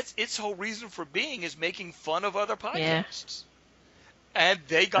that's its whole reason for being is making fun of other podcasts. And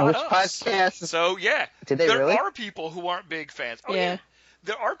they got us. Podcast? So yeah, Did they there really? are people who aren't big fans. Oh yeah.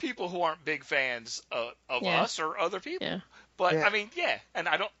 There are people who aren't big fans of us or other people. Yeah. But I mean, and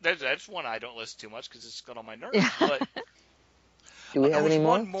I don't. That's one I don't listen too much because it's got on my nerves. But do we have any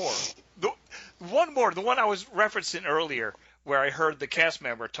more? One more. The one I was referencing earlier, where I heard the cast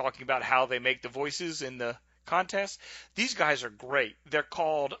member talking about how they make the voices in the contest. These guys are great. They're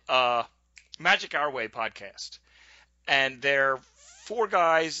called Magic Our Way Podcast, and they're 4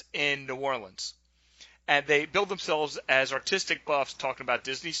 guys in New Orleans. And they build themselves as artistic buffs talking about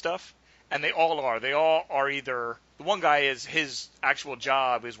Disney stuff. And they all are. They all are either – the one guy is his actual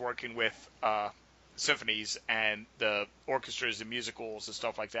job is working with symphonies and the orchestras and musicals and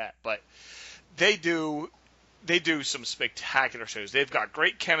stuff like that. But they do some spectacular shows. They've got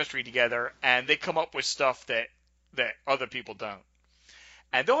great chemistry together, and they come up with stuff that other people don't.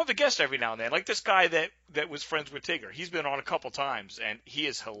 And they'll have a guest every now and then. Like this guy that was friends with Tigger. He's been on a couple times, and he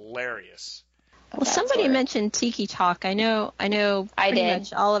is hilarious. Well, somebody mentioned Tiki Talk. I know. Pretty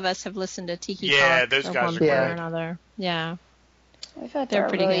much all of us have listened to Tiki Talk. Yeah, those guys are great. Or another. Yeah, I feel like they're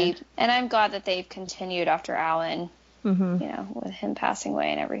pretty really good. And I'm glad that they've continued after Alan. Mm-hmm. With him passing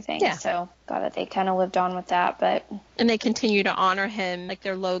away and everything. Yeah. So glad that they kind of lived on with that. And they continue to honor him. Like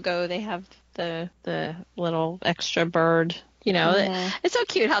their logo, they have the little extra bird. It's so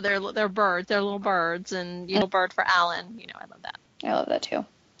cute how they're birds. They're little birds, and little bird for Alan. I love that. I love that too.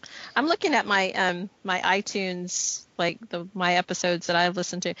 I'm looking at my my iTunes, like my episodes that I've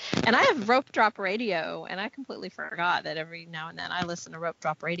listened to, and I have Rope Drop Radio, and I completely forgot that every now and then I listen to Rope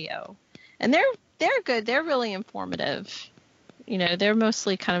Drop Radio, And they're good. They're really informative. You know, they're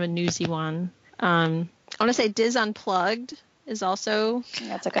mostly kind of a newsy one. I want to say Diz Unplugged is also.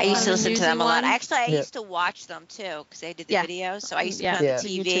 That's a good I used to one. listen to them a lot. One. Actually, I Yeah. used to watch them too because they did the Yeah. videos. So I used to Yeah. put on Yeah. the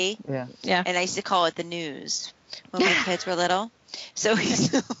TV, Yeah. Yeah. and I used to call it the news when my kids were little. So we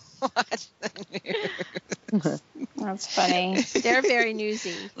used to watch the news. That's funny. They're very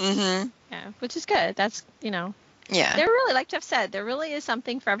newsy. Mm-hmm. Yeah, which is good. That's, you know, Yeah. there really, like Jeff said, there really is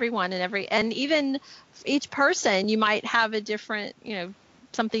something for everyone, and even each person, you might have a different, you know,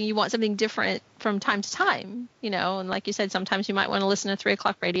 something different from time to time, you know, and like you said, sometimes you might want to listen to 3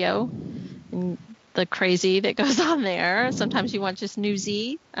 o'clock radio and the crazy that goes on there. Sometimes you want just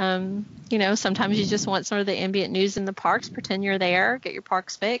newsy. You know, sometimes you just want some of the ambient news in the parks, pretend you're there, get your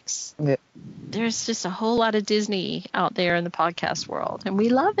parks fix. Yeah. There's just a whole lot of Disney out there in the podcast world, and we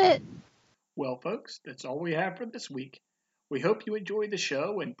love it. Well, folks, that's all we have for this week. We hope you enjoyed the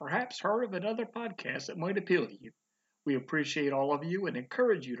show and perhaps heard of another podcast that might appeal to you. We appreciate all of you and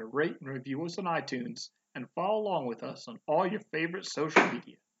encourage you to rate and review us on iTunes and follow along with us on all your favorite social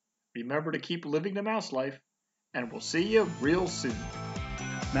media. Remember to keep living the mouse life, and we'll see you real soon.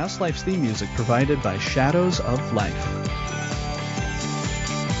 Mouse Life's theme music provided by Shadows of Life.